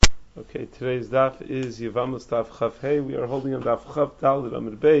Okay, today's daf is Yevamos daf Chaf Hey. We are holding on daf Chaf Daled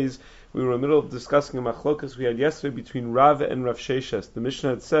Amid Beis. We were in the middle of discussing a machlokas we had yesterday between Rav and Rav Sheshes. The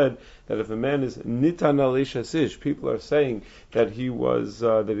Mishnah had said that if a man is nitan al eshes ish, people are saying that he was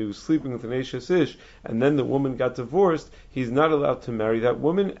sleeping with an eshes ish, and then the woman got divorced, he's not allowed to marry that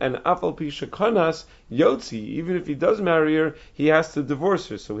woman. And afal pi shekanas yotzi, even if he does marry her, he has to divorce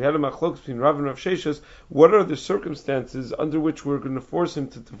her. So we had a machlokas between Rav and Rav Sheshes. What are the circumstances under which we're going to force him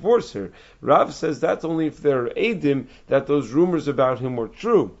to divorce her? Rav says that's only if there are edim that those rumors about him were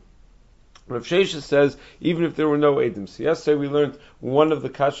true. Rav Sheshes says even if there were no edim. So yesterday we learned one of the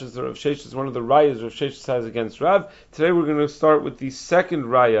kashas of Rav Sheshes, one of the rayas Rav Sheshes has against Rav. Today we're going to start with the second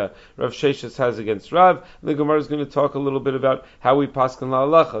raya Rav Sheshes has against Rav. The Gemara is going to talk a little bit about how we paskin la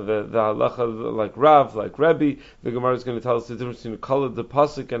halacha, the halacha like Rav, like Rebbe. The Gemara is going to tell us the difference between a kala de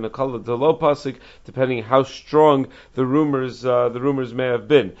pasik and a kala de lo pasik, depending how strong the rumors may have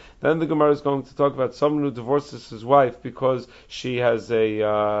been. Then the Gemara is going to talk about someone who divorces his wife because she has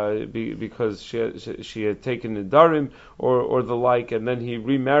because she had taken a darim or the like, and then he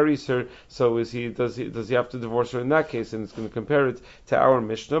remarries her. So does he have to divorce her in that case? And it's going to compare it to our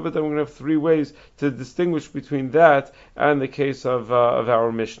Mishnah. But then we're going to have three ways to distinguish between that and the case of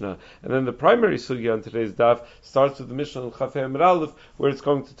our Mishnah. And then the primary sugya on today's daf starts with the Mishnah in Chaf Amud Aleph, where it's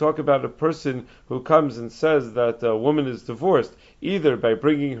going to talk about a person who comes and says that a woman is divorced, either by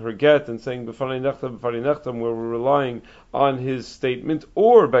bringing her get and saying b'fanei nechtam, where we're relying on his statement,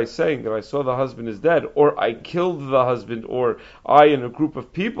 or by saying that I saw the husband is dead, or I killed the husband, or I and a group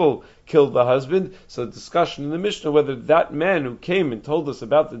of people killed the husband. So discussion in the Mishnah whether that man who came and told us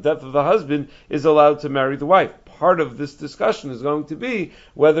about the death of the husband is allowed to marry the wife. Part of this discussion is going to be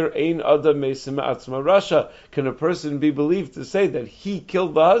whether ein adam mesim atzma rasha, can a person be believed to say that he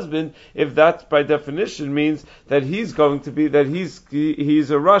killed the husband if that by definition means that he's going to be that he's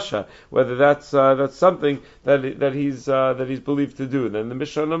a rasha, whether that's something that he's believed to do. And then the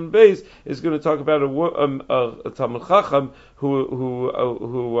Mishnah on Beis is going to talk about a Talmud Chacham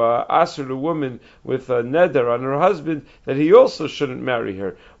who answered a woman with a neder on her husband that he also shouldn't marry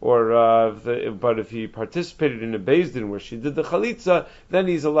her, but if he participated in a Beis Din where she did the chalitza, then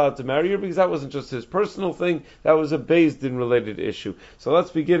he's allowed to marry her, because that wasn't just his personal thing, that was a Beis Din related issue. So let's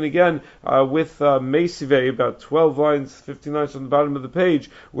begin again with Meisivei, about 12 lines, 15 lines from the bottom of the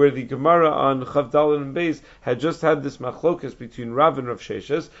page, where the Gemara on Chav Daled and Beis had just had this machlokas between Rav and Rav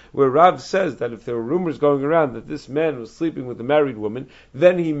Sheshes, where Rav says that if there were rumors going around that this man was sleeping with a married woman,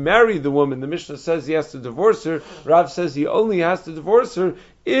 then he married the woman. The Mishnah says he has to divorce her. Rav says he only has to divorce her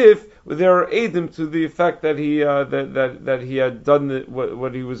if there are edim to the effect that he had done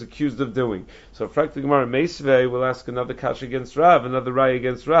what he was accused of doing. So, frankly, Gemara Meisvei will ask another kash against Rav, another raya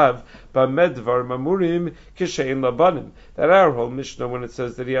against Rav. Ba'medvar mamurim kishein labanim. That our whole Mishnah, when it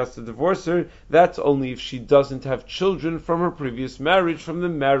says that he has to divorce her, that's only if she doesn't have children from her previous marriage, from the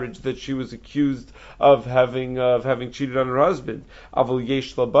marriage that she was accused of having cheated on her husband. Avol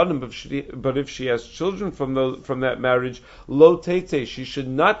yesh labanim, but if she has children from that marriage, lo teitei, she should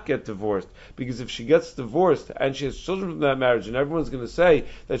not get divorced, because if she gets divorced and she has children from that marriage, and everyone's going to say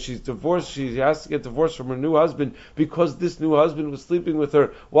that she's divorced, she has to get divorced from her new husband because this new husband was sleeping with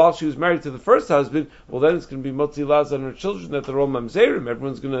her while she was married to the first husband, well then it's going to be motzi laz on her children that they're all mamzerim.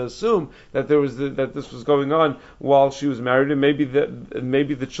 Everyone's going to assume that that this was going on while she was married, and maybe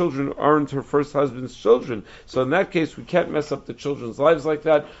the children aren't her first husband's children. So in that case, we can't mess up the children's lives like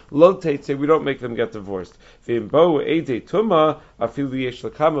that. Lo teitze, we don't make them get divorced. V'imbo eidei tuma afilu yesh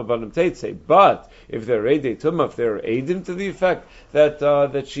lakama banim teitze. But if they're eidei tuma, if they're eidim to the effect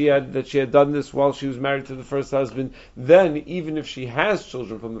that she had done this while she was married to the first husband, then even if she has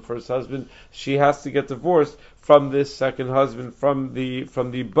children from the first husband, she has to get divorced from this second husband, from the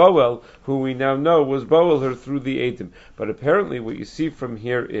Boel, who we now know was Boel her through the Eidim. But apparently, what you see from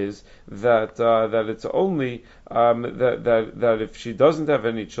here is that it's only that if she doesn't have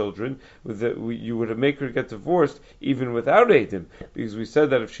any children, you would make her get divorced even without Eidim, because we said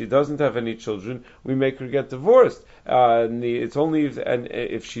that if she doesn't have any children, we make her get divorced. It's only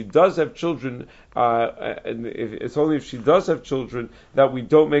if she does have children. It's only if she does have children that we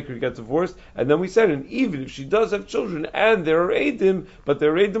don't make her get divorced. And then we said, and even if she does have children and there are Eidim, but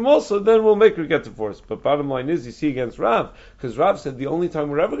there are Eidim also, then we'll make her get divorced. But bottom line is, you see against Rav, because Rav said the only time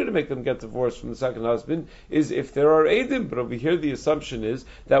we're ever going to make them get divorced from the second husband is if there are Eidim. But over here the assumption is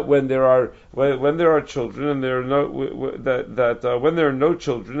that when there are children and there are no when there are no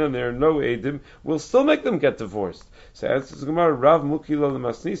children and there are no Eidim, we'll still make them get divorced. So answers the Gemara, Rav Mukila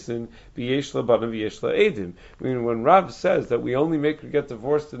Lemasnisin B'yesh Labanim V'yesh La'edim. I mean, when Rav says that we only make her get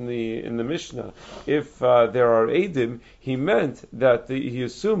divorced in the Mishnah if there there are Eidim, he meant that he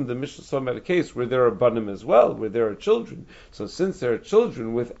assumed the Mishnah saw about a case where there are Banim as well, where there are children. So since there are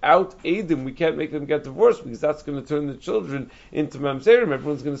children, without Eidim, we can't make them get divorced because that's going to turn the children into Mamzerim.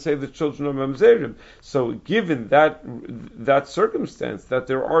 Everyone's going to say the children are Mamzerim. So given that circumstance, that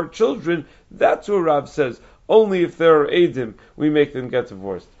there are children, that's what Rav says. Only if there are Eidim, we make them get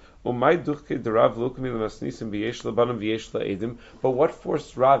divorced. But what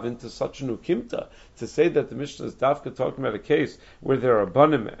forced Rav into such an ukimta to say that the Mishnah is dafka talking about a case where there are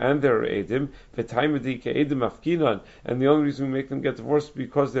banim and there are edim, and the only reason we make them get divorced is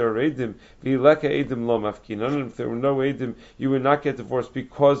because there are edim, and if there were no edim, you would not get divorced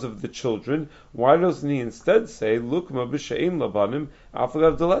because of the children. Why doesn't he instead say, say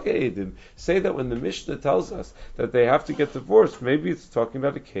that when the Mishnah tells us that they have to get divorced, maybe it's talking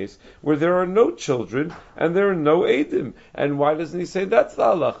about a case where there are no children and there are no edim. And why doesn't he say that's the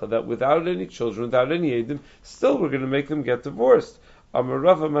halacha, that without any children, without any edim, still we're going to make them get divorced?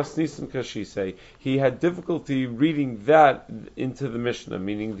 Amarava Masnisim Kashise. He had difficulty reading that into the Mishnah,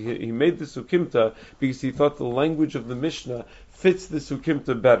 meaning he made the Sukimta because he thought the language of the Mishnah fits the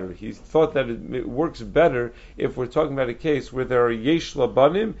Sukimta better. He thought that it works better if we're talking about a case where there are Yeshla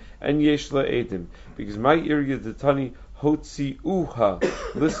Banim and Yeshla Edim. Because my area Detani Hotziuha,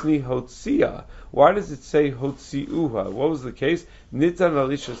 Lisni Hotzia. Why does it say Hotziuha? What was the case? Nitan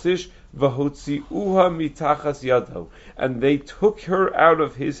alishasish v'hotziuha mitachas yado, and they took her out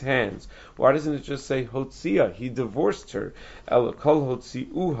of his hands. Why doesn't it just say Hotzia? He divorced her. El kol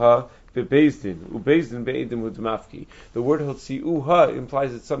Hotziuha bebezdin, ubezdin be'edim udmafki. The word Hotziuha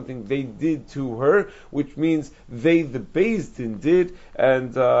implies it's something they did to her, which means they, the Bezdin, did,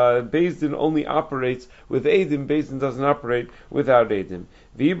 and Bezdin only operates with Edim. Bezdin doesn't operate without Edim.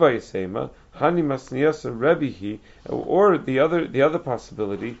 V'yiba yisema, Hani masniyasa rebihi, or the other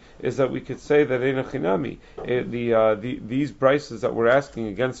possibility is that we could say that enochinami, these brises that we're asking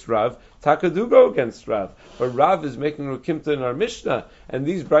against Rav, taka do go against Rav, but Rav is making rukimta in our Mishnah, and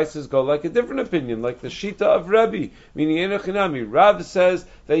these brises go like a different opinion, like the shita of Rebbe, meaning enochinami. Rav says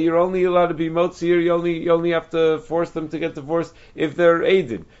that you're only allowed to be motzir, you only have to force them to get divorced if they're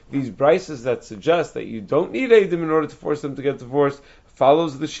Eidim. These brises that suggest that you don't need Eidim in order to force them to get divorced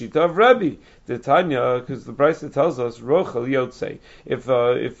follows the shita of Rebbe. The Tanya, because the Brisa tells us, Rochel Yotze, if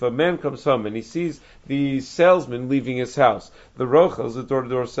a man comes home and he sees the salesman leaving his house, the Rochel is a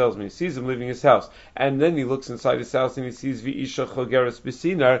door-to-door salesman, he sees him leaving his house, and then he looks inside his house and he sees V'isha Chogeres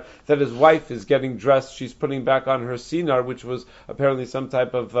B'sinar, that his wife is getting dressed, she's putting back on her sinar, which was apparently some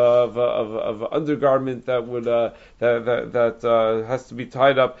type of undergarment that would that has to be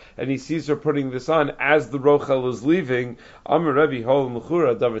tied up, and he sees her putting this on as the Rochel is leaving. Amar Rebbe Hol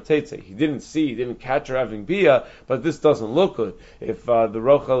Mechura Davar Teitze. He didn't catch her having bia, but this doesn't look good. If the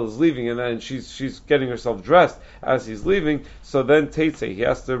Rochel is leaving and then she's getting herself dressed as he's leaving, so then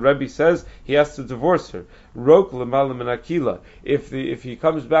Teitze, Rebbe says he has to divorce her. Rok l'malam akila. If he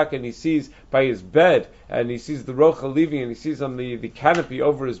comes back and he sees by his bed and he sees the Rochel leaving and he sees on the canopy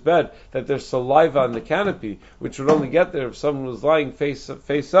over his bed that there's saliva on the canopy, which would only get there if someone was lying face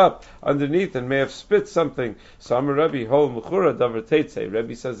up underneath and may have spit something. So Amar Rebbe Hol Mechura Davar Teitze.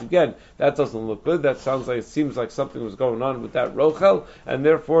 Rebbe says again, that doesn't look good. That seems like something was going on with that Rochel, and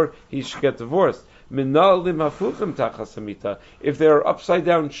therefore he should get divorced. If there are upside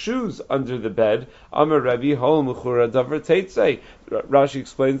down shoes under the bed, Amar Rebbe Hol Mechura Davar Teitze. Rashi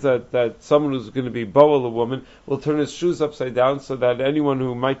explains that someone who's going to be boel, a woman, will turn his shoes upside down so that anyone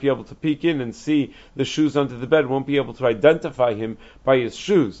who might be able to peek in and see the shoes under the bed won't be able to identify him by his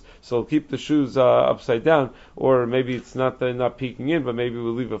shoes. So he'll keep the shoes upside down, or maybe it's not peeking in, but maybe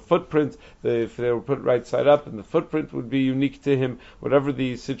we'll leave a footprint if they were put right side up, and the footprint would be unique to him. Whatever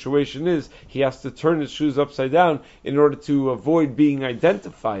the situation is, he has to turn his shoes upside down in order to avoid being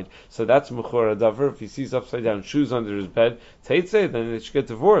identified. So that's Mechura Davar. If he sees upside down shoes under his bed, Teitze, then they should get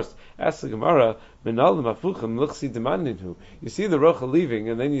divorced. Ask the Gemara, you see the Rochel leaving,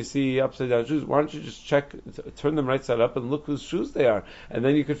 and then you see upside down shoes. Why don't you just turn them right side up and look whose shoes they are, and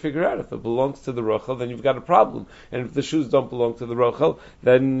then you could figure out if it belongs to the Rochel, then you've got a problem. And if the shoes don't belong to the Rochel,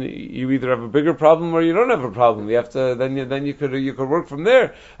 then you either have a bigger problem or you don't have a problem. You have to then you could work from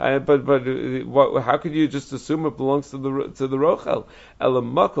there. But how could you just assume it belongs to the Rochel?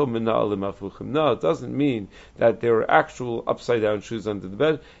 No, it doesn't mean that there are actual upside down shoes under the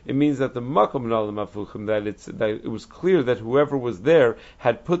bed. It means that the makom that it was clear that whoever was there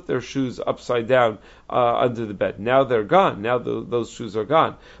had put their shoes upside down under the bed. Now they're gone. Now those shoes are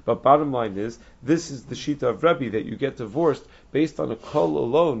gone. But bottom line is, this is the shita of Rebbe, that you get divorced based on a kol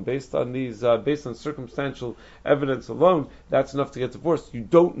alone, based on circumstantial evidence alone. That's enough to get divorced. You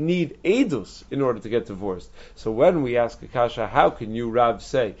don't need edus in order to get divorced. So when we ask Akasha, how can you, Rav,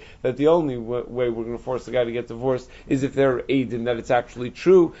 say that the only way we're going to force the guy to get divorced is if there are edim, that it's actually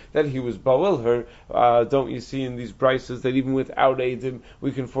true that he was boel her? Don't you see in these brises that even without edim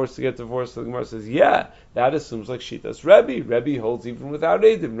we can force to get divorced? The Gemara says, yeah, that assumes like shitas Rebbe. Rebbe holds even without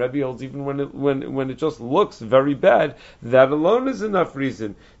edim. Rebbe holds even when it just looks very bad. That alone is enough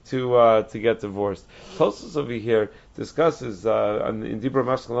reason to get divorced. Tosfos over here discusses in Dibra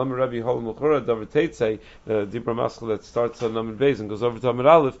Maschal Amar Rabbi Hol Mechora Davar Teitzei, the Dibra Maschal that starts on Amud Beis and goes over to Amud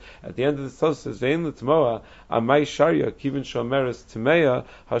Aleph. At the end of the Tosfos says Vein L'Tmoa Amai Sharia Kivin Shomeres Tmeya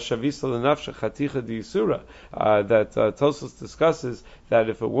Hashavisa L'Nafsha Chaticha D'Yisura. That Tosfos discusses that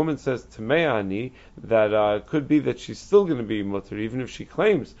if a woman says Tmeya Ani, that could be that she's still going to be mutter even if she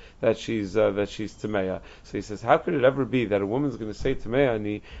claims that she's Tmeya. So he says, how could it ever be that a woman's going to say Tmeya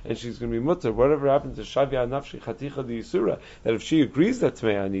Ani and she's going to be mutter? Whatever happened to Shavya Nafshi Chaticha D'Yisura? That if she agrees that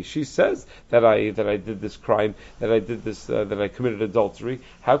Tmeya Ani, she says that I did this crime, that I did this, that I committed adultery.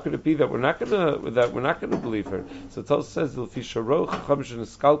 How could it be that we're not going to believe her? So Tosfos says L'fi Sharo Chacham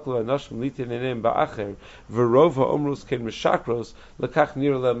Sheniskalklu Anashim Litin Enem Ba'acher V'Rova Omros Ken Meshakros Lekach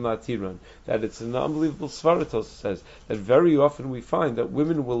Nir Lem Matiran. That it's an unbelievable svara. Tosfos says that very often we find that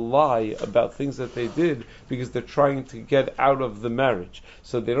women will lie about things that they did because they're trying to get out of the marriage.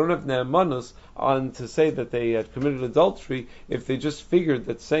 So they don't have ne'emanus on to say that they had committed adultery if they just figured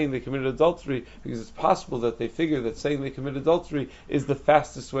that saying they committed adultery, because it's possible that they figure that saying they committed adultery is the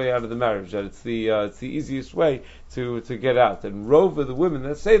fastest way out of the marriage, that it's the easiest way to get out. And Rova, the women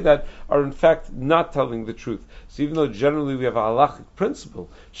that say that, are in fact not telling the truth. So even though generally we have a halachic principle,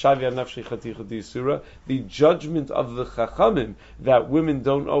 Shavya Nafshi Chaticha D'Yisura, the judgment of the Chachamim that women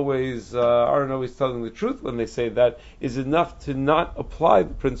aren't always telling the truth when they say that is enough to not apply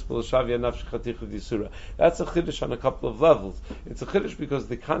the principle of Shavya Nafshi Chaticha D'Yisura. That's a chiddush on a couple of levels. It's a chiddush because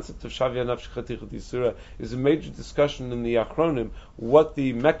the concept of Shavya Nafshi Chaticha D'Yisura is a major discussion in the Achronim, what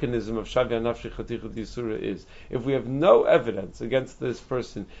the mechanism of Shavya Nafshi Chaticha D'Yisura is. If we have no evidence against this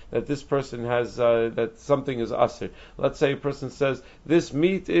person that this person has that something is aser. Let's say a person says this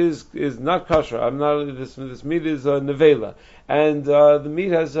meat is not kosher. This meat is nevela, and the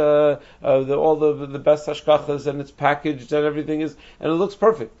meat has all the best hashkachas, and it's packaged and everything is, and it looks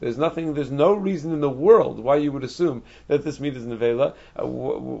perfect. There's no reason in the world why you would assume that this meat is nevela.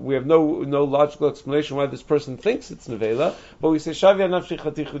 We have no logical explanation why this person thinks it's nevela, but we say shavya nafshi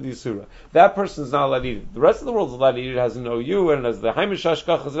chatichu d'yisura. That person's not allowed to eat it. The rest of the world's allowed to eat it. It has an OU and it has the haimish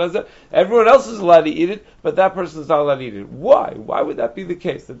hashkachas. Everyone else is allowed to eat it, but that person's not allowed to eat it. Why? Why would that be the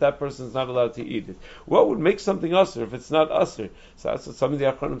case, that person's not allowed to eat it? What would make something aser if it's not aser? So that's what some of the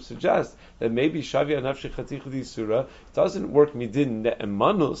Achronim suggest, that maybe Shavya Nafshi Chatichu D'Yisura doesn't work midin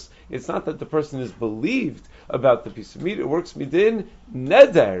ne'emanus. It's not that the person is believed about the piece of meat, it works midin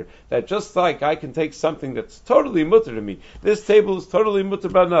neder, that just like I can take something that's totally mutter to me, this table is totally mutter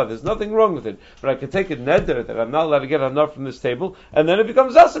b'ana, there's nothing wrong with it, but I can take a neder that I'm not allowed to get enough from this table, and then it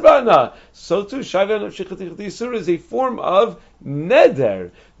becomes aser b'ana. So too, Shavya Nafshi Chatichu D'Yisura is a form of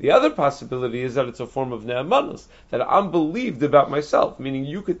neder. The other possibility is that it's a form of ne'emanus, that I'm believed about myself, meaning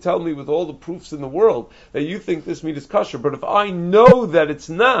you could tell me with all the proofs in the world that you think this meat is kosher, but if I know that it's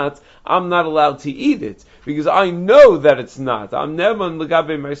not, I'm not allowed to eat it, because I know that it's not. I'm ne'eman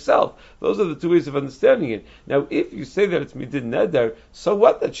l'gabe myself. Those are the two ways of understanding it. Now, if you say that it's midin neder, so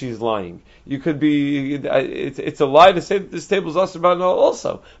what that she's lying? You could be, it's a lie to say that this table is asr ba'na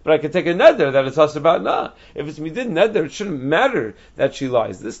also, but I could take a neder that it's asr ba'na. If it's midin neder, it shouldn't matter that she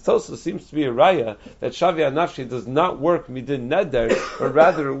lies. This Tosfos seems to be a raya that Shavya Nafshi does not work midin neder, but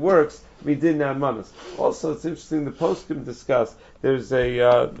rather it works midin na'amanas. Also, it's interesting, the poskim discuss, there's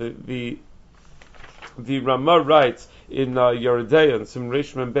the Ramah writes in Yeridei and some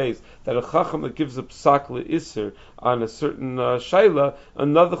Reishman Beis that a chacham that gives a psak le'isr on a certain shaila,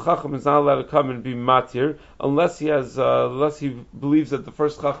 another chacham is not allowed to come and be matir unless he believes that the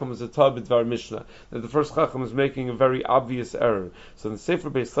first chacham is a tab b'dvar mishnah, that the first chacham is making a very obvious error. So in the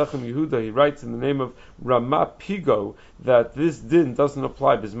Sefer Beis Lechem Yehuda, he writes in the name of Ramah Pigo that this din doesn't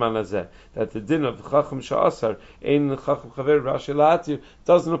apply b'zman hazeh, that the din of chacham sha'asar ein chacham chaver rashi la'atir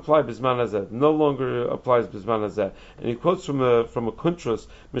doesn't apply b'zman hazeh, no longer applies b'zman hazeh. And he quotes from a kuntros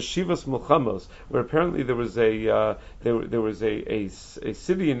Meshivas Mulchamos, where apparently there was a there was a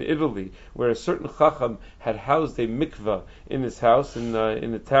city in Italy where a certain chacham had housed a mikveh in his house in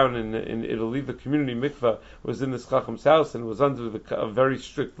a town in Italy. The community mikveh was in this chacham's house and was under a very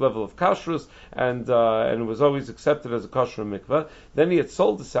strict level of kashrus, and it was always accepted as a kosher mikveh. Then he had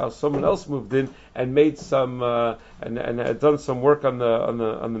sold his house. Someone else moved in and made some and had done some work on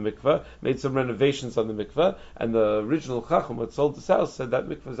the mikveh, made some renovations on the mikveh, and the original chacham who had sold his house said that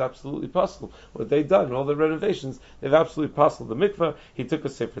mikveh is absolutely possible. What they've done, all the renovations, they've absolutely possible the mikveh. He took a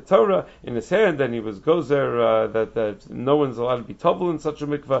sefer Torah in his hand and he was gozer that no one's allowed to be tovel in such a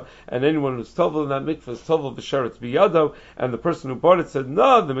mikveh, and anyone who's tovel in that mikveh is tovel b'sheretz biyado. And the person who bought it said,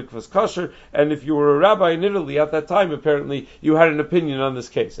 no, the mikveh is kosher. And if you were a rabbi in Italy at that time, apparently you had an opinion on this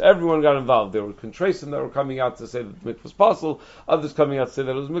case. Everyone got involved. There were contrasim that were coming out to say that the mikveh was possible, others coming out to say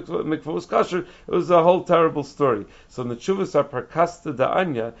that it was mikveh was kosher. It was a whole terrible story. So in the Chuvas Parkasta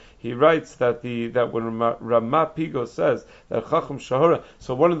Da'anya, he writes that when Ramah Pigo says that Chacham Shahura,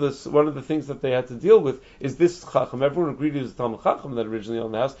 so one of the things that they had to deal with is this Chacham. Everyone agreed it was the Talmud Chacham that originally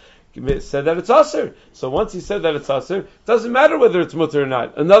owned the house. Said that it's aser. So once he said that it's aser, it doesn't matter whether it's mutter or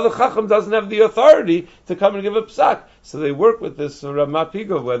not. Another chacham doesn't have the authority to come and give a psak. So they work with this Ramah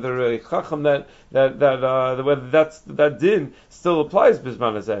Pigo, whether a chacham whether that din still applies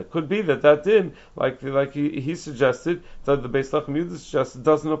bisman hazeh. It could be that din, like he suggested, that the Beis Lachem Yehuda suggested,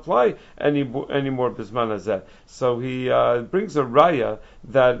 doesn't apply anymore bisman hazeh. So he brings a raya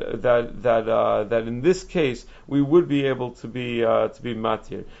that in this case we would be able to be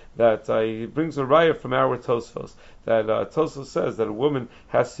matir. That he brings a raya from our Tosfos, that Tosfos says that a woman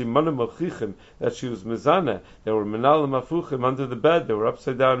has simanim mochichim, that she was mezaneh, there were menalim afuchim under the bed, there were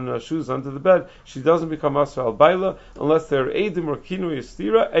upside down shoes under the bed. She doesn't become asra al baila unless there are edim or kinui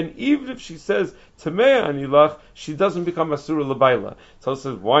estira, and even if she says tamei anilach, she doesn't become asura labaila. Tosfos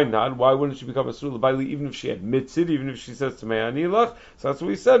says, why not? Why wouldn't she become asura labaila even if she admits it, even if she says tamei anilach? So that's what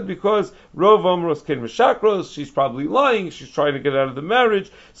we said, because rov omros ken meshakros, she's probably lying, she's trying to get out of the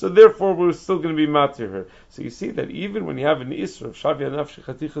marriage, so therefore we're still going to be matir her. So you see that even when you have an isra of shavya nafshi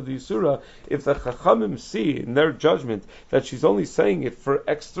chaticha d'isura, if the chachamim see in their judgment that she's only saying it for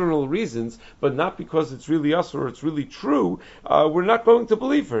external reasons, but not because it's really us or it's really true, we're not going to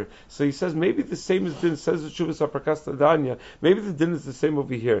believe her. So he says maybe the same as din, says the Chuvas Aprakasta Danya, maybe the din is the same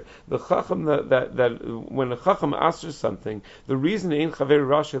over here. The chacham that when a chacham asks something, the reason ein chaver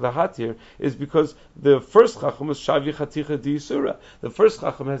rashi lahatir is because the first chacham was shavya chaticha d'isura. The first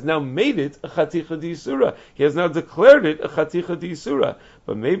chacham has now made it a chaticha d'isura. He has now declared it a chaticha d'isura.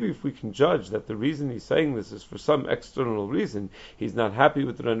 But maybe if we can judge that the reason he's saying this is for some external reason, he's not happy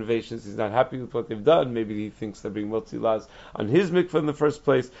with the renovations, he's not happy with what they've done, maybe he thinks they're being motzilaz on his mikveh in the first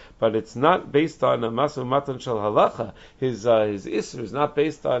place, but it's not based on a masav matan shel halacha. His isser is not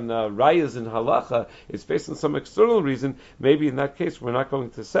based on rayas in halacha, it's based on some external reason. Maybe in that case we're not going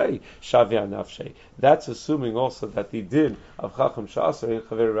to say shavya nafshe. That's assuming also that the din of chacham sha'asar in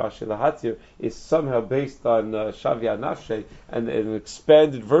chaver rashi lahatir is somehow based on shavya nafshe and an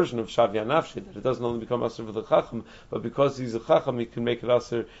expanded version of shavya nafshe, that it doesn't only become asr for the chacham, but because he's a chacham, he can make it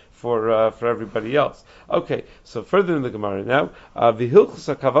asr for everybody else. Okay, so further in the Gemara now,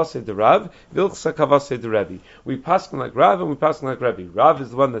 v'hilchus hakavasei de Rav, v'hilchus hakavasei de Rebbe. We paskin like Rav and we paskin like Rebbe. Rav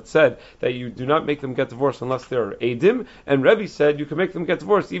is the one that said that you do not make them get divorced unless there are edim, and Rebbe said you can make them get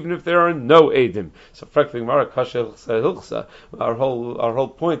divorced even if there are no edim. So frankly, Gemara kasha hilchsa. Our whole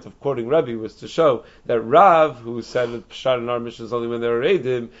point of quoting Rebbe was to show that Rav, who said that pshat in our mission is only when there are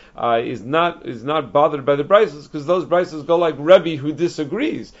edim, is not bothered by the brises, because those brises go like Rebbe, who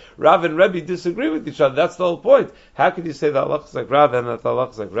disagrees. Rav and Rebbe disagree with each other. That's the whole point. How can you say that Allah is like Rav and that Allah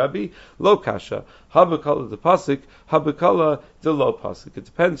is like Rebbe? Lo kasha. Habakala the pasuk, habakala the lo pasuk. It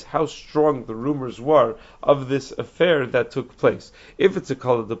depends how strong the rumors were of this affair that took place. If it's a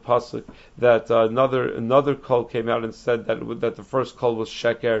kala the pasuk that another call came out and said that the first call was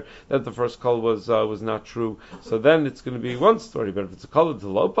sheker, that the first call was not true, so then it's going to be one story. But if it's a kala the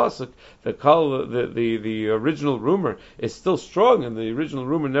lo pasuk, the original rumor is still strong and the original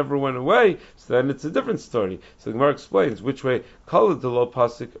rumor never went away, so then it's a different story. So the Gemara explains which way kala the lo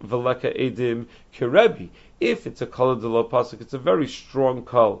pasuk veleka edim kirebi. If it's a kala de lo pasuk, it's a very strong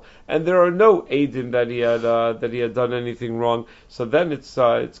kal, and there are no edim that he had done anything wrong. So then it's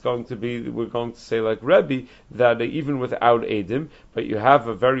going to be, we're going to say like Rebbe, that even without edim, but you have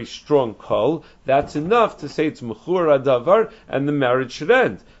a very strong kal, that's enough to say it's mechur adavar and the marriage should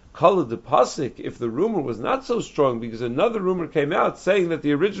end. Kala de pasik, if the rumor was not so strong, because another rumor came out saying that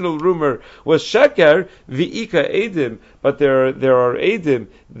the original rumor was sheker, vi'ika edim, but there are edim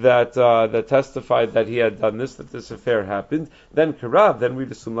that testified that he had done this, that this affair happened, then karav, then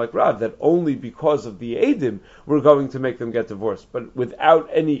we'd assume like Rav, that only because of the edim we're going to make them get divorced. But without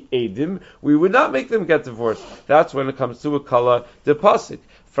any edim, we would not make them get divorced. That's when it comes to a kala de pasik.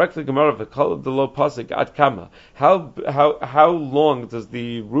 Frekla Gemara v'kol de lo pasik at kama. How long does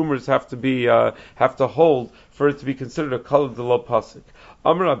the rumors have to hold for it to be considered a kol de lo pasik?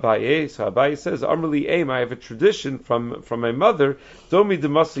 Amar Abaye, so Abaye says, Amar li aim, I have a tradition from my mother, Domi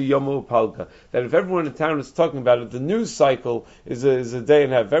demasi yomo palga, that if everyone in town is talking about it, the news cycle is a day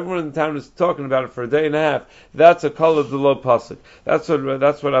and a half. If everyone in town is talking about it for a day and a half, that's a kol de lo pasik. That's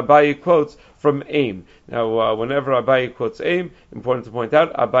what Abaye quotes from Aim. Now, whenever Abaye quotes Aim, important to point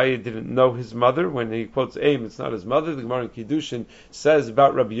out, Abaye didn't know his mother. When he quotes Aim, it's not his mother. The Gemara in Kiddushin says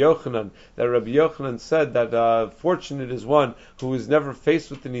about Rabbi Yochanan, that Rabbi Yochanan said that fortunate is one who is never faced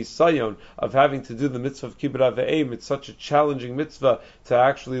with the nisayon of having to do the mitzvah of kibbutz ve'aim. It's such a challenging mitzvah to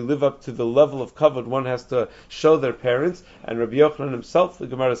actually live up to the level of kavod one has to show their parents. And Rabbi Yochanan himself, the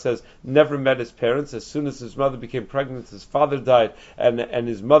Gemara says, never met his parents. As soon as his mother became pregnant, his father died, and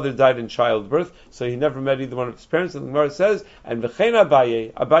his mother died in childbirth, so he never met either one of his parents. And the Gemara says, and v'chein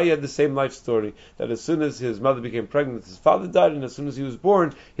Abaye had the same life story, that as soon as his mother became pregnant, his father died, and as soon as he was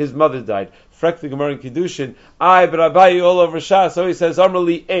born, his mother died. Frek the Gemara in Kiddushin, but Abaye all over Shas, so he says,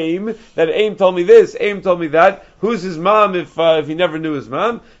 Amrli Aim, that Aim told me this, Aim told me that. Who's his mom if he never knew his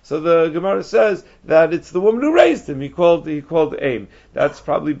mom? So the Gemara says that it's the woman who raised him. He called Aim. That's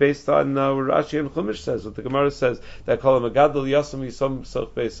probably based on what Rashi and Chumash says. What the Gemara says, that call him a gadol yasam yisom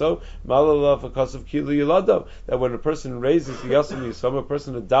soch beiso malalav akasav kilu yilado. That when a person raises the yasam yisom, a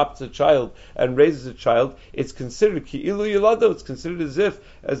person adopts a child and raises a child, it's considered kilu yilado. It's considered as if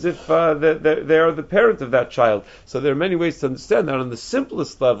they are the parent of that child. So there are many ways to understand that. On the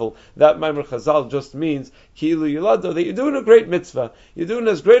simplest level, that Maimer Chazal just means kilu yilado, that you're doing a great mitzvah. You're doing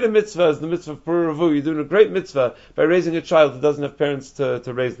as great a mitzvah as the mitzvah of Puravu. You're doing a great mitzvah by raising a child who doesn't have parents to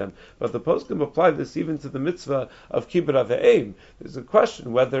raise them. But the poskim apply this even to the mitzvah of kibbutz ve'aim. There's a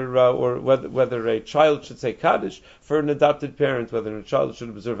question whether a child should say kaddish for an adopted parent, whether a child should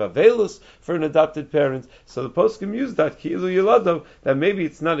observe avelus for an adopted parent. So the poskim use that ki'ilu yilado, that maybe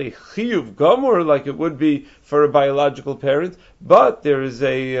it's not a chiyuv gomor like it would be for a biological parent, but there is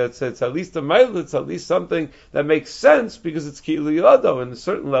it's at least a mile, it's at least something that makes sense because it's ki'ilu yilado. On a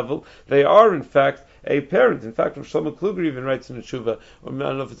certain level, they are in fact a parent. In fact, Shlomo Kluger even writes in a tshuva, or I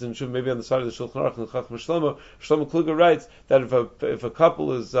don't know if it's in a tshuva, maybe on the side of the Shulchan Aruch in the Chacham Shlomo Kluger writes that if a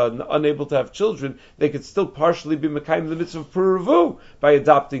couple is unable to have children, they could still partially be mekayim the mitzvah of Puravu by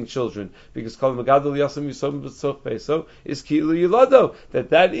adopting children, because Kol Megadol Yasam Yisom B'Tzoch Beiso is Ki'ilu Yilado,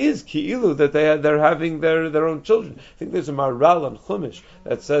 that is Ki'ilu, that they're having their own children. I think there's a Maral on Chumash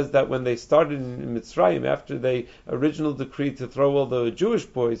that says that when they started in Mitzrayim, after the original decree to throw all the Jewish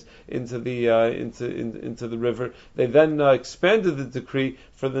boys into the river, they then expanded the decree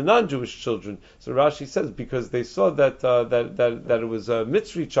for the non-Jewish children. So Rashi says because they saw that it was a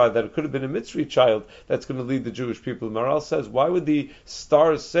Mitzri child, that it could have been a Mitzri child that's going to lead the Jewish people. Maral says, why would the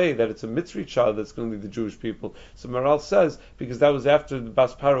stars say that it's a Mitzri child that's going to lead the Jewish people? So Maral says because that was after the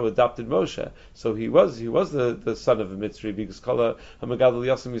Bas Paro adopted Moshe, so he was the son of a Mitzri, because Kala Hamagadol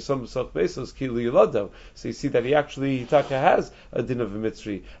Yasam Yisom B'Soch Beisos Kilu Yilado. So you see that he Taka has a din of a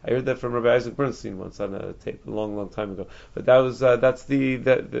Mitzri. I heard that from Rabbi Isaac Bernstein once on a tape a long time ago. But that's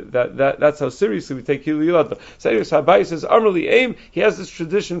how seriously we take Kilu Yilado. So anyway, Abaye says Amrli Aim. He has this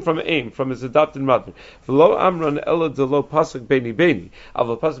tradition from Aim, from his adopted mother. V'lo Amran Ela de lo Pasak Beni Beni.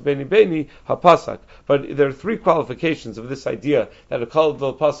 Avlo Pasak Beni Beni HaPasak. But there are three qualifications of this idea that a Kol de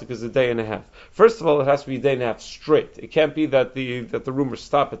lo Pasak is a day and a half. First of all, it has to be a day and a half straight. It can't be that the rumors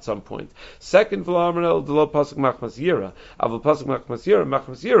stop at some point. Second, V'lo Amran Ela de lo Pasak Machmas Yira. Avlo Pasak Machmas Yira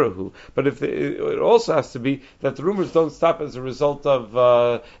Machmas Yirahu. But it also has to be that the rumors don't stop as a result of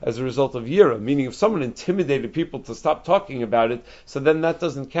Yira, meaning if someone intimidated people to stop talking about it, so then that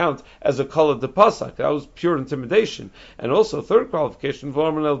doesn't count as a kol de pasak. That was pure intimidation. And also, third qualification,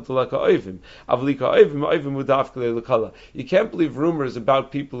 you can't believe rumors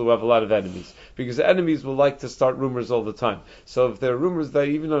about people who have a lot of enemies, because enemies will like to start rumors all the time. So if there are rumors that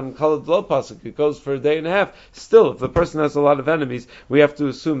even on kol de lo pasak it goes for a day and a half, still, if the person has a lot of enemies, we have to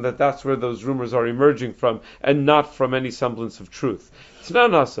assume that that's where those rumors are emerging from, and not from any semblance of truth.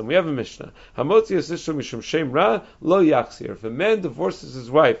 Tanan Hasam, we have a Mishnah. Hamotzi Asishra Mishum Shem Ra Lo Yachzir. If a man divorces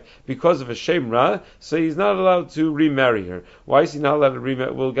his wife because of a Shem Ra, so he's not allowed to remarry her. Why is he not allowed to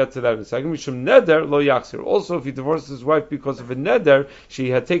remarry? We'll get to that in a second. Mishum Neder Lo Yachzir. Also, if he divorces his wife because of a Neder, she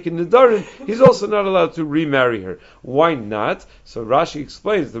had taken Nedarim, he's also not allowed to remarry her. Why not? So Rashi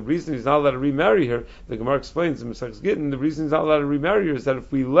explains the reason he's not allowed to remarry her. The Gemara explains in Masechus Gittin, the reason he's not allowed to remarry her is that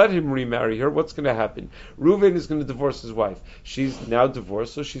if we let him remarry her, what's going to happen? Reuven is going to divorce his wife. She's now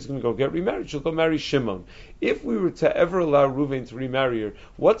divorced, so she's going to go get remarried. She'll go marry Shimon. If we were to ever allow Reuven to remarry her,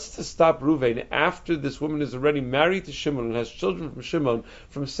 what's to stop Reuven, after this woman is already married to Shimon and has children from Shimon,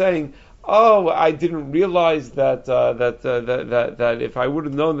 from saying, oh, I didn't realize that if I would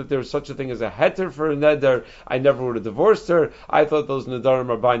have known that there was such a thing as a heter for a neder, I never would have divorced her. I thought those nedarim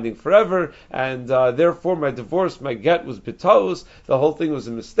are binding forever, and therefore my divorce, my get was betos. The whole thing was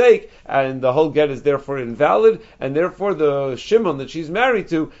a mistake, and the whole get is therefore invalid, and therefore the Shimon that she's married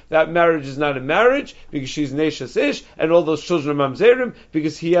to, that marriage is not a marriage because she's neshas ish, and all those children are mamzerim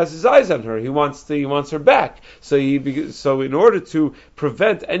because he has his eyes on her. He wants her back. So in order to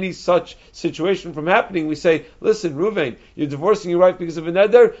prevent any such situation from happening, we say, listen, Reuven, you're divorcing your wife because of a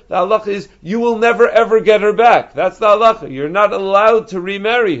neder. The halacha is you will never ever get her back. That's the halacha. You're not allowed to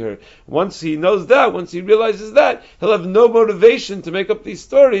remarry her. Once he knows that, once he realizes that, he'll have no motivation to make up these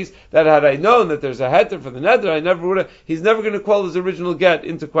stories that had I known that there's a heter for the neder, I never would have. He's never going to call his original get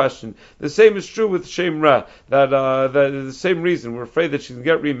into question. The same is true with Shem Ra. That the same reason we're afraid that she's going to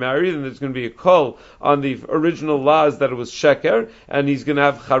get remarried and there's going to be a call on the original laws that it was sheker, and he's going to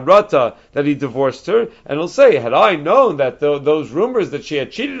have charata that he divorced her, and he'll say, had I known that those rumors that she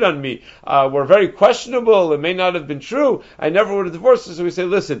had cheated on me were very questionable and may not have been true, I never would have divorced her. So we say,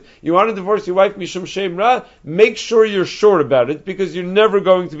 listen, you want to divorce your wife mishum shem ra? Make sure you're sure about it, because you're never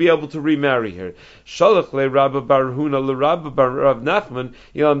going to be able to remarry her. Shalach le Rabba bar Huna le Rabba bar Rav Nachman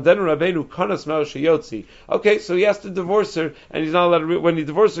ilam den Rabbeinu kanas ma'u sheyotzi. Okay, so he has to divorce her, and he's not allowed to when he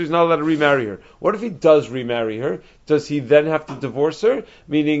divorces her, he's not allowed to remarry her. What if he does remarry her? Does he then have to divorce her?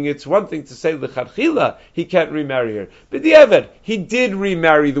 Meaning, it's one thing to say l'chadchila he can't remarry her, but the Eved, he did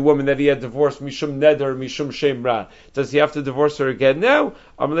remarry the woman that he had divorced mishum neder mishum shem ra. Does he have to divorce her again now?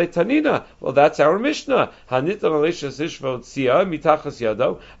 Amalei Tanina. Well, that's our Mishnah. Hanitan aleishas ishva otzia mitachas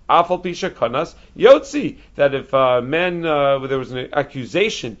yado afal pisha kanas yotzi. That if a man there was an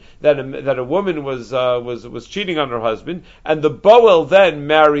accusation that a woman was cheating on her husband, and the boel then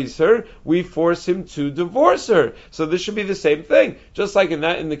marries her, we force him to divorce her. So this should be the same thing. Just like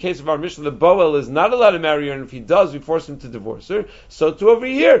in the case of our Mishnah, the boel is not allowed to marry her, and if he does, we force him to divorce her. So too over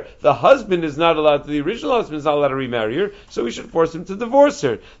here, the husband is not allowed to, the original husband is not allowed to remarry her, so we should force him to divorce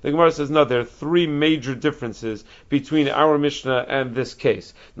her. The Gemara says, no, there are three major differences between our Mishnah and this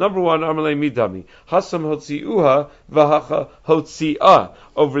case. Number one, Amalei Midami. Hasam Hotzi'uha Vahacha Hotzi'ah.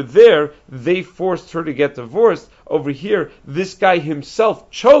 Over there, they forced her to get divorced. Over here, this guy himself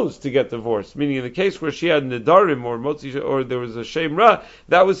chose to get divorced. Meaning, in the case where she had nedarim or motzi or there was a shem ra,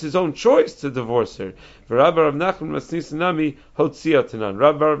 that was his own choice to divorce her. Rabbi Rav Nachman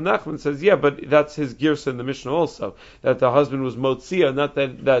says, yeah, but that's his girsa in the Mishnah also, that the husband was motzia, not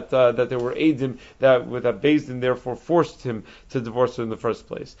that there were edim that Beis Din therefore forced him to divorce her in the first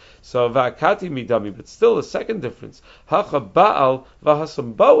place. So va'akati midami, but still a second difference. Hacha ba'al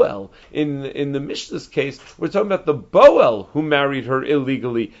v'hasam boel. In the Mishnah's case, we're talking about the boel who married her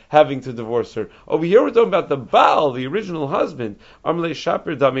illegally, having to divorce her. Over here, we're talking about the baal, the original husband. Amle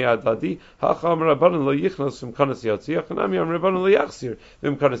shapir dami adadi hacha amrabanan lo. Yeah,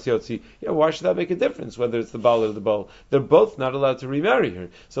 why should that make a difference, whether it's the Baal or the Baal? They're both not allowed to remarry her.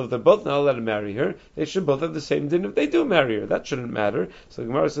 So if they're both not allowed to marry her, they should both have the same din if they do marry her. That shouldn't matter. So the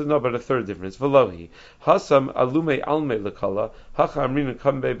Gemara says, no, but a third difference. Velohi. Hasam alume alme lekala, hacha amrina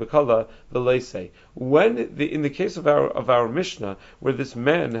kambe bekala velese. When in the case of our Mishnah, where this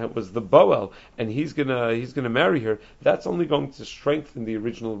man was the Boel, and he's gonna marry her, that's only going to strengthen the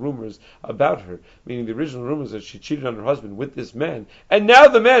original rumors about her. Meaning the original rumors that she cheated on her husband with this man, and now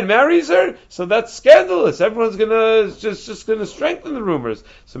the man marries her, so that's scandalous. Everyone's just gonna strengthen the rumors.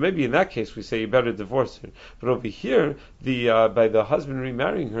 So maybe in that case we say you better divorce her. But over here, by the husband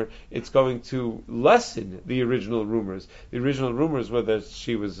remarrying her, it's going to lessen the original rumors. The original rumors were that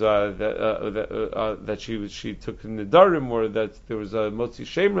she was she took nedarim, or that there was a motzi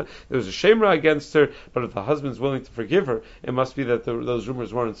shemra, there was a shemra against her. But if the husband's willing to forgive her, it must be that those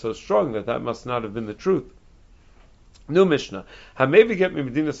rumors weren't so strong, that must not have been the truth. New Mishnah. Hamevi get me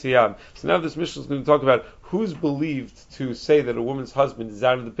Medina Siyam. So now this Mishnah is going to talk about who's believed to say that a woman's husband is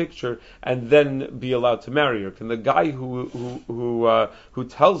out of the picture and then be allowed to marry her? Can the guy who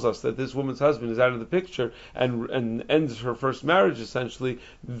tells us that this woman's husband is out of the picture and ends her first marriage essentially,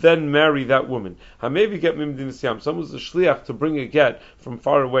 then marry that woman? Maybe get mimdin siyam. Someone's a shliach to bring a get from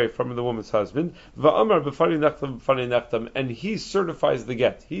far away from the woman's husband. Va'amar b'fani nechtam, and he certifies the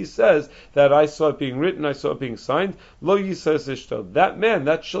get. He says that I saw it being written, I saw it being signed. Lo yisas ishto. That man,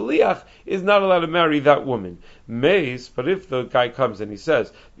 that shliach, is not allowed to marry that woman. Mace, but if the guy comes and he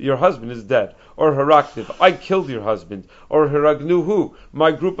says, your husband is dead, or haraktiv, I killed your husband, or haragnuhu,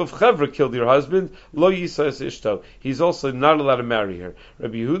 my group of chevra killed your husband, lo yisas ishto, he's also not allowed to marry her.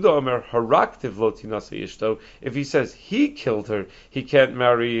 Rabbi Yehuda omer haraktiv lo tinasa ishto, if he says he killed her, he can't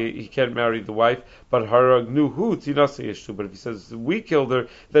marry the wife, but haragnuhu tinasa ishto, but if he says we killed her,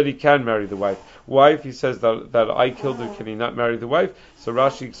 then he can marry the wife. Why, if he says that I killed her, can he not marry the wife? So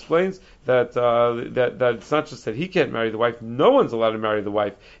Rashi explains that it's not just that he can't marry the wife, no one's allowed to marry the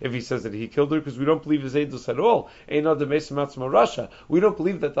wife if he says that he killed her, because we don't believe his edus at all. We don't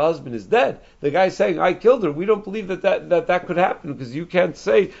believe that the husband is dead. The guy's saying, I killed her. We don't believe that could happen, because you can't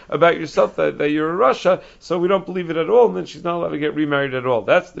say about yourself that you're a Rasha, so we don't believe it at all, and then she's not allowed to get remarried at all.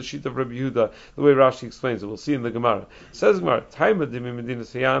 That's the sheet of Rabbi Yehuda, the way Rashi explains it. We'll see in the Gemara. It says Gemara, Taima dimi medina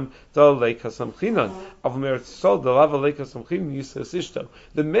siyam dal leika samchinan av meretz yisrael dal ava leika samchinan yisas ishto.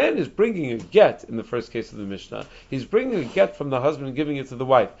 The man is bringing a get in the first case of the Mishnah. He's bringing a get from the husband and giving it to the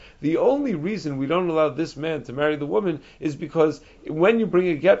wife. The only reason we don't allow this man to marry the woman is because when you bring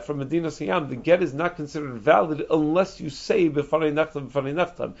a get from Medina Siyam, the get is not considered valid unless you say b'fanei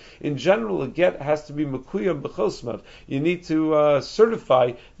nechtam. In general, a get has to be mekuyam b'chosmav. You need to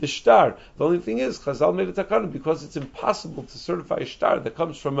certify the shtar. The only thing is, Chazal made a takana, because it's impossible to certify a shtar that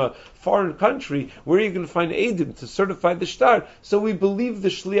comes from a foreign country. Where are you going to find edim to certify the shtar? So we believe the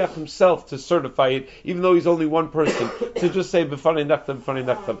shliach himself to certify it, even though he's only one person, to just say b'fanei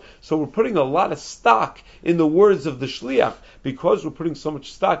nechtam. So we're putting a lot of stock in the words of the shliach, because we're putting so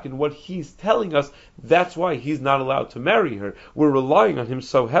much stock in what he's telling us. That's why he's not allowed to marry her. We're relying on him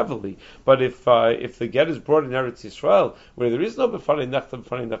so heavily. But if the get is brought in Eretz Yisrael, where there is no b'fanei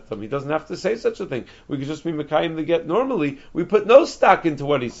nechtam, he doesn't have to say such a thing. We could just be mekayim the get normally. We put no stock into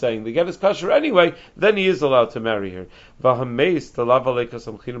what he's saying. The get is kosher anyway. Then he is allowed to marry her. But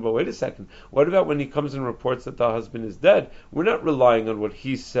wait a second. What about when he comes and reports that the husband is dead? We're not relying on what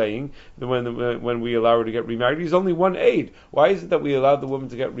he's saying when we allow her to get remarried. He's only one aid. Why is it that we allow the woman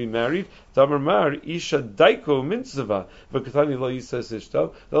to get remarried? The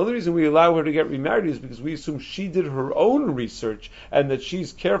only reason we allow her to get remarried is because we assume she did her own research and that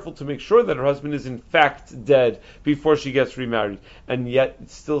she's careful to make sure that her husband is in fact dead before she gets remarried. And yet it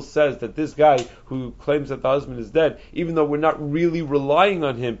still says that this guy who claims that the husband is dead, even though we're not really relying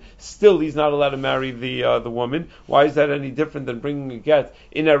on him, still he's not allowed to marry the woman. Why is that any different than bringing a get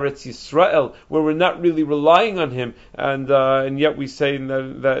in Eretz Yisrael, where we're not really relying on him, and yet we say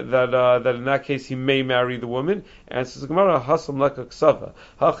that in that case he may marry the woman? And says Gemara, Hasam leka ksava,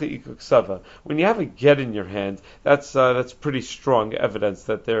 hachi ika ksava. When you have a get in your hand, that's pretty strong evidence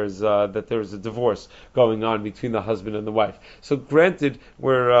that there's a divorce going on between the husband and the wife. So granted,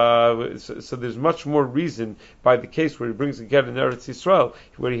 so there's much more reason by the case where he brings a get in Eretz Yisrael,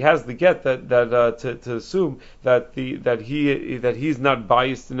 where he has the get to assume that he's not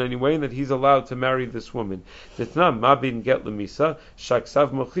biased in any way and that he's allowed to marry this woman. Ditna mabin get lemisa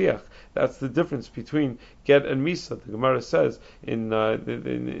shaksav mochiach. That's the difference between get and misa. The Gemara says in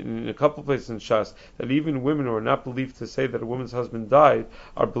a couple places in Shas that even women who are not believed to say that a woman's husband died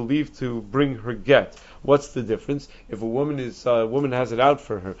are believed to bring her get. What's the difference? If a woman has it out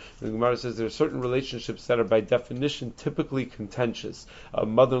for her, the Gemara says there are certain relationships that are by definition typically contentious. A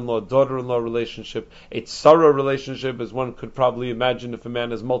mother-in-law, daughter-in-law relationship, a tzara relationship, as one could probably imagine if a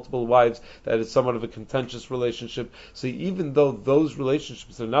man has multiple wives, that is somewhat of a contentious relationship. So even though those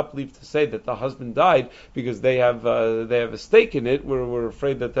relationships are not believed to say that the husband died because they have a stake in it, we're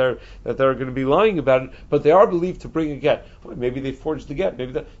afraid that they're going to be lying about it, but they are believed to bring a get. Well, maybe they forged the get.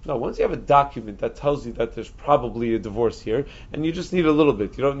 Once you have a document that tells you that there's probably a divorce here, and you just need a little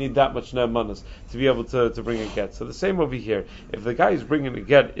bit. You don't need that much nemanas to be able to bring a get. So the same over here. If the guy is bringing a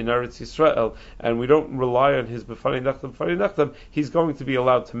get in Eretz Yisrael, and we don't rely on his b'fanei nechtam, he's going to be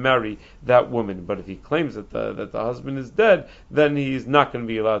allowed to marry that woman. But if he claims that the husband is dead, then he's not going to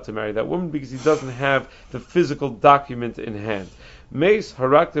be allowed to marry that woman because he doesn't have the physical document in hand. Meis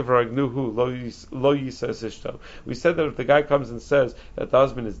haraktiv haragnuhu lo yisas ishto. We said that if the guy comes and says that the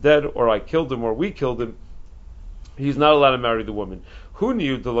husband is dead, or I killed him, or we killed him, he's not allowed to marry the woman. Who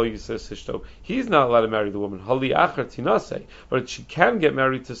knew the lo yiseh? He's not allowed to marry the woman. Hali achar tinase, but she can get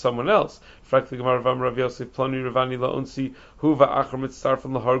married to someone else. If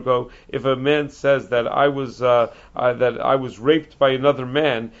a man says that I was raped by another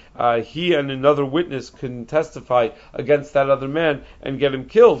man, he and another witness can testify against that other man and get him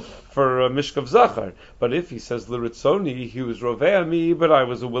killed for mishkav zachar. But if he says l'ritzoni, he was rovea me, but I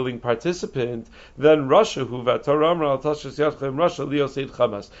was a willing participant, then Russia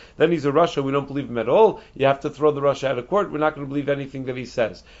then he's a Russia. We don't believe him at all. You have to throw the Russia out of court. We're not going to believe anything that he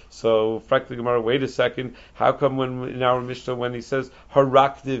says. So, frankly, Gemara, wait a second. How come when in our Mishnah, when he says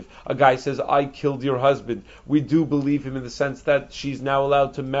haraktiv, a guy says, I killed your husband, we do believe him in the sense that she's now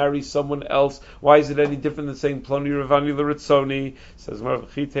allowed to marry someone else? Why is it any different than saying ploni ravani l'ritzoni? Says Gemara,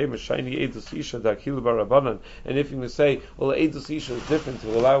 shiny edus isha dakilu barabanan. And if you can say, well, edus isha is different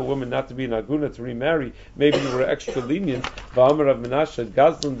to allow a woman not to be an aguna to remarry, maybe you were extra lenient. V'amar Rav Menashe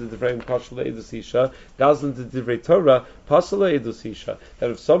gazlan de divrei kashal edus isha, gazlan de divrei Torah pasala edus isha. That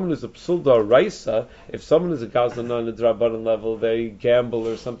if someone is a psulda raisa, if someone is a gazlan on the drabanan level, they gamble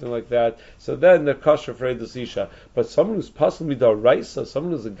or something like that, so then they're kosher for edus isha. But someone who's pasal midar raisa,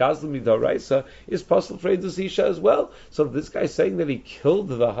 someone who's a gazlan midar raisa, is pasal for edus isha as well. So if this guy's saying that he killed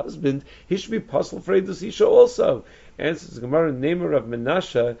the husband, he should be pasal for edus isha also. Answers Gemara, name of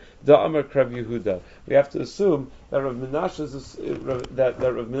Menashe, da Amar Rav Yehuda. We have to assume that Rav Menashe's that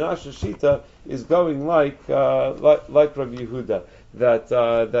Rav Menashe's shita is going like Rav Yehuda. That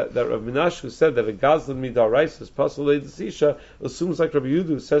Rav Menashe, who said that a gazlan midaraisa is pasal edus isha, assumes like Rabbi Yehuda,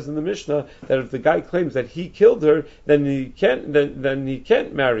 who says in the Mishnah that if the guy claims that he killed her, then he can't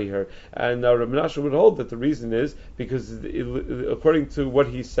marry her. And Rav Menashe would hold that the reason is because according to what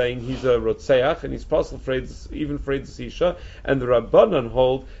he's saying, he's a rotzeach and he's pasal even for edus isha, and the Rabbanan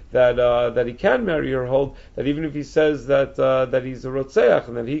hold that he can marry her, hold that even if he says that he's a rotzeach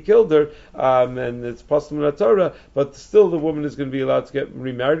and that he killed her, and it's pasal min Torah, but still the woman is going to be allowed to get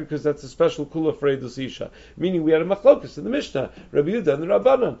remarried because that's a special kula for edus isha. Meaning we had a machlokus in the Mishnah, Rabbi Yehuda and the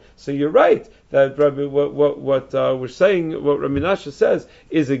Rabbanan. So you're right that what we're saying, what Rabbi Menashe says,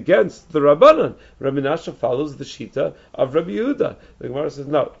 is against the Rabbanan. Rabbi Menashe follows the shita of Rabbi Yehuda. The Gemara says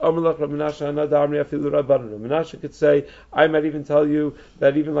no. Rabbi Menashe could say, I might even tell you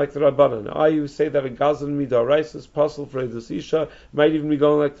that even like the Rabbanan, I who say that a gazlan midaraisa is possible for edus isha, might even be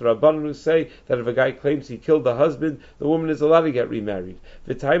going like the Rabbanan who say that if a guy claims he killed the husband, the woman is allowed to get remarried.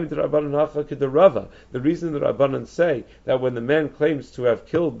 The reason the Rabbanan say that when the man claims to have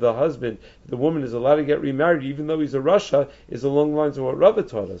killed the husband, the woman is allowed to get remarried even though he's a Rasha, is along the lines of what Rava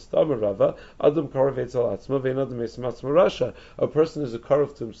taught us. A person is a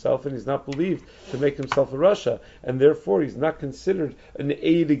karav to himself and he's not believed to make himself a Rasha, and therefore he's not considered an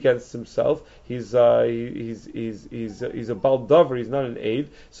aid against himself. He's a baldover, he's not an aid,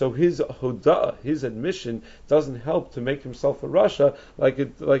 so his hoda, his admission, doesn't help to make himself a Rasha like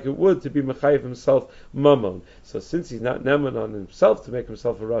it would to be mechayiv himself mamon. So since he's not neman on himself to make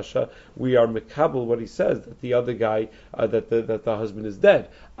himself a Rasha, we are mekabel what he says, that the other guy, that the husband is dead.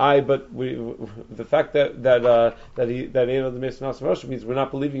 The fact that he ain't on the Mason Rasha means we're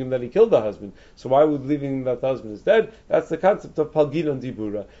not believing him that he killed the husband. So why are we believing him that the husband is dead? That's the concept of palgin on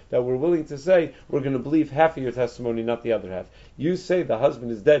dibura, that we're willing to say we're going to believe half of your testimony, not the other half. You say the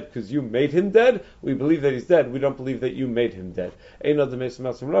husband is dead because you made him dead. We believe that he's dead. We don't believe that you made him dead. Ain't on the Mason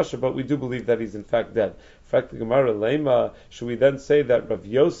Rasha, but we do believe that he's in fact dead. In fact, the Gemara Lema, should we then say that Rav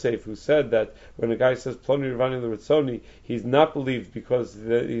Yosef, who said that when a guy says Ploni Ravani L'Ritzoni, he's not believed because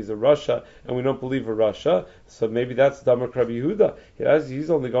he's a Rasha, and we don't believe a Rasha, so maybe that's Damar Rabbi Yehuda. He's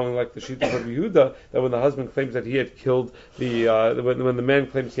only going like the sheet of Rabbi Yehuda, that when the husband claims that he had killed when the man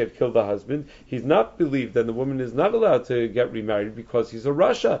claims he had killed the husband, he's not believed, and the woman is not allowed to get remarried because he's a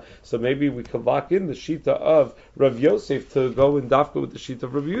Rasha. So maybe we could lock in the shita of Rav Yosef to go in dafka with the shita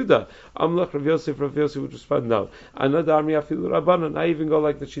of Rav Yehuda. Amlach Rav Yosef would respond, no. Another army afilu Rabbanan, I even go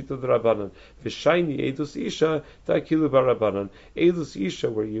like the shita of the Rabbanan. V'shayni edus isha ta'kilu barabanan. Edus isha,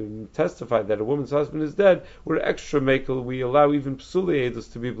 where you testify that a woman's husband is dead, we're extra makel. We allow even psuli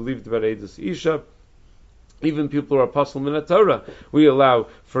edus to be believed about edus isha. Even people who are apostle min Torah, we allow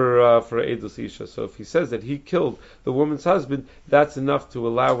for edus isha. So if he says that he killed the woman's husband, that's enough to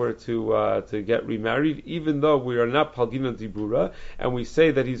allow her to get remarried, even though we are not palgina dibura, and we say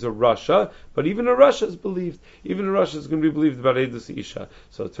that he's a Rasha. But even a Rasha is believed. Even a Rasha is going to be believed about edus isha.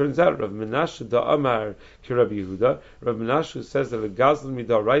 So it turns out Rav Menashe da Amar ki Rabbi Yehuda. Rav Menashe, who says that a gazlan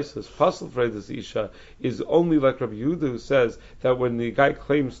midaraisa is possible for edus isha, is only like Rabbi Yehuda, who says that when the guy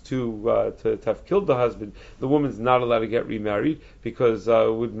claims to have killed the husband, the woman's not allowed to get remarried because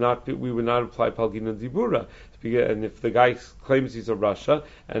we would not apply palgina dibura. and if the guy claims he's a Rasha,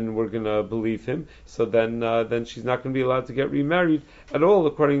 and we're going to believe him, so then she's not going to be allowed to get remarried at all,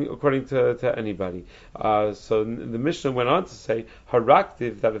 according to anybody. So the Mishnah went on to say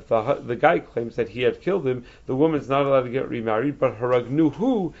haraktiv, that if the guy claims that he had killed him, the woman's not allowed to get remarried, but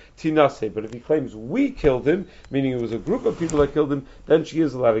haragnuhu tinase. But if he claims we killed him, meaning it was a group of people that killed him, then she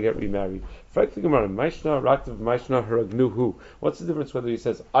is allowed to get remarried. What's the difference whether he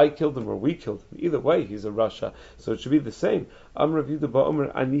says I killed him or we killed him? Either way, he's a Rasha, so it should be the same. No,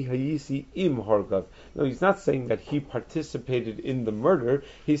 he's not saying that he participated in the murder.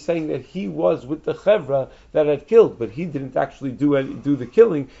 He's saying that he was with the chevra that had killed, but he didn't actually do the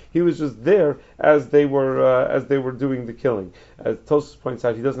killing. He was just there as they were doing the killing. As Tosfos points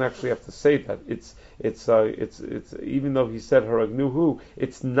out, he doesn't actually have to say that. It's even though he said haragnuhu,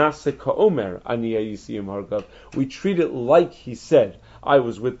 it's nase ka'omer ani hayisiyim hargav. We treat it like he said I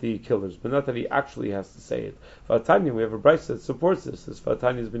was with the killers, but not that he actually has to say it. Vatanya, we have a brayso that supports this. This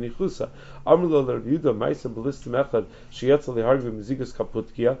Vatanya is benichusa. Amrlo l'Yehuda ma'isa b'listim echad sheyatzel lehargim mizigas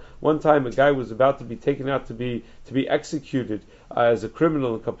kaputkia. One time, a guy was about to be taken out to be executed as a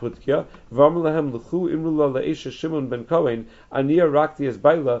criminal in Kaputkia. V'amr lahem l'chu imru la le'esha Shimon ben Kohen aniya rakti as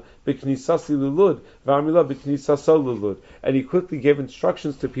baila b'knisasi lulud v'amrila b'knisasa lulud. And he quickly gave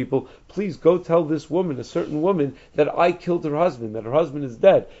instructions to people, please go tell this woman, a certain woman, that I killed her husband, that her husband is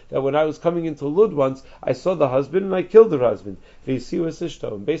dead, that when I was coming into Lud once, I saw the husband and I killed her husband.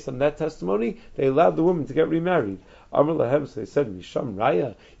 And based on that testimony, they allowed the woman to get remarried. Amr lahem, so they said, Misham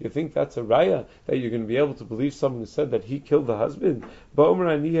Raya, you think that's a Raya, that you're going to be able to believe someone who said that he killed the husband?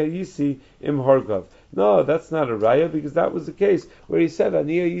 Ba'omer ani hayisi im hargav. No, that's not a Raya, because that was the case where he said,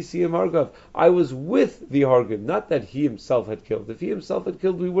 ani hayisi im hargav. I was with the hargav, not that he himself had killed. If he himself had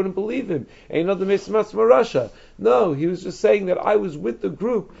killed, we wouldn't believe him. No, he was just saying that I was with the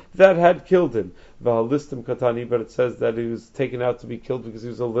group that had killed him. V'halistim katani, but it says that he was taken out to be killed because he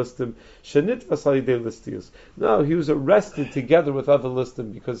was a listim. Shenit vasalidei listius. No, he was arrested together with other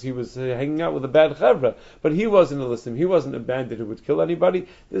listim because he was hanging out with a bad chevra. But he wasn't a listim. He wasn't a bandit who would kill anybody.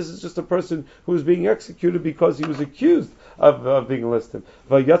 This is just a person who was being executed because he was accused of being a listim.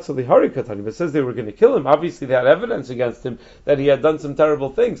 V'yatzali hari katani, but it says they were going to kill him. Obviously, they had evidence against him that he had done some terrible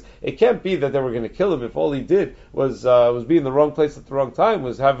things. It can't be that they were going to kill him if all he did was be in the wrong place at the wrong time,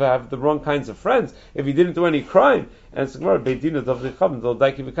 was have the wrong kinds of friends. If he didn't do any crime. And this wasn't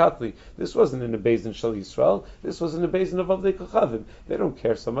in a Beis Din Shel Yisrael. This was in a Beis Din of Avdei Kochavim. They don't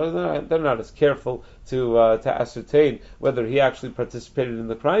care so much. They're not as careful to ascertain whether he actually participated in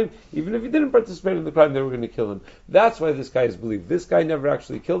the crime. Even if he didn't participate in the crime, they were going to kill him. That's why this guy is believed. This guy never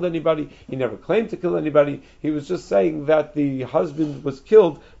actually killed anybody. He never claimed to kill anybody. He was just saying that the husband was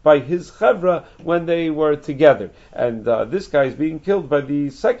killed by his chevra when they were together. And this guy is being killed by the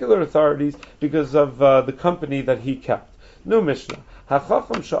secular authorities because of the company that he kept. No Mishnah.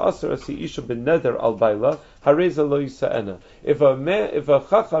 Hachacham sha'asar asi isha ben neder al baila hareza lo yisa'ena. If a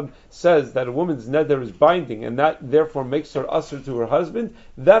chacham says that a woman's neder is binding and that therefore makes her asr to her husband,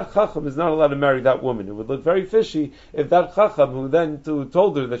 that chacham is not allowed to marry that woman. It would look very fishy if that chacham, who then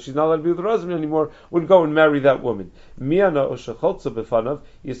told her that she's not allowed to be with her husband anymore, would go and marry that woman. Miyana o shecholza befanav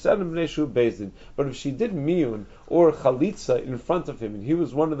yisanim neshu bezdin. But if she did miyun or chalitza in front of him, and he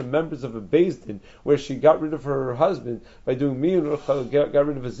was one of the members of a bezdin where she got rid of her husband by doing miyun or got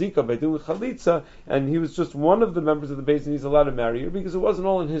rid of a zika by doing chalitza, and he was just one of the members of the bezdin, he's allowed to marry her because it wasn't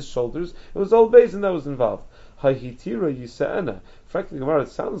all on his shoulders. It was all bezdin that was involved. Hahitira yisa'ena. Frankly, Gemara, it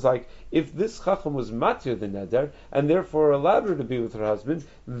sounds like if this chacham was matir the neder and therefore allowed her to be with her husband,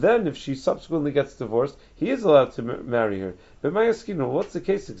 then if she subsequently gets divorced, he is allowed to marry her. But what's the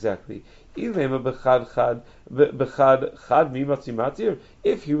case exactly? If he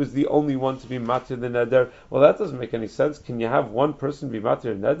was the only one to be matir the neder, well, that doesn't make any sense. Can you have one person be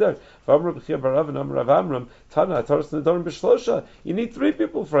matir neder? You need three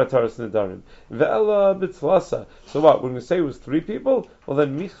people for ataras nedarim. So what? We're going to say it was three people? Well,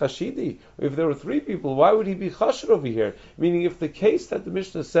 then michashidi. If there were three people, why would he be chashid over here? Meaning, if the case that the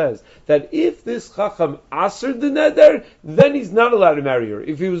Mishnah says that if this chacham aserd the neder, then he's not allowed to marry her.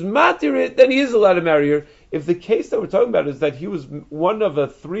 If he was matir it, then he is allowed to marry her. If the case that we're talking about is that he was one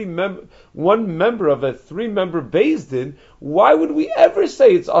member of a three-member Beis Din, why would we ever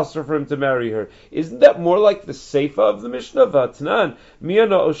say it's usher for him to marry her? Isn't that more like the Seifa of the Mishnah? V'atnan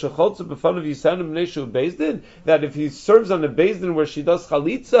miyana o shecholza b'fanav yisanim neshu Beis Din, that if he serves on a Beis Din where she does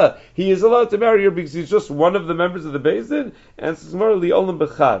chalitza, he is allowed to marry her because he's just one of the members of the Beis Din. And it's more li'olam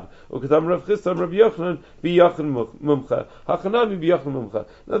b'chad. U'kedam Rav Chisda Rav Yochanan b'yachan mumcha. Hachanami b'yachan mumcha.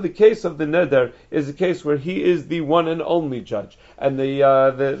 Now the case of the neder is a case where he is the one and only judge. And we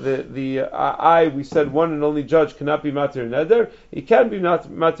said one and only judge cannot be matir neder. He can be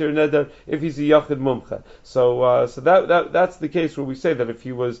matir neder if he's a yachid mumcha. So that's the case where we say that if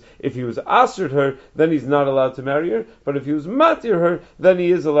he was ashered her, then he's not allowed to marry her. But if he was matir her, then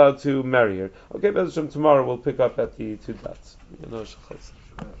he is allowed to marry her. Okay, Bezrat Hashem, tomorrow we'll pick up at the two dots.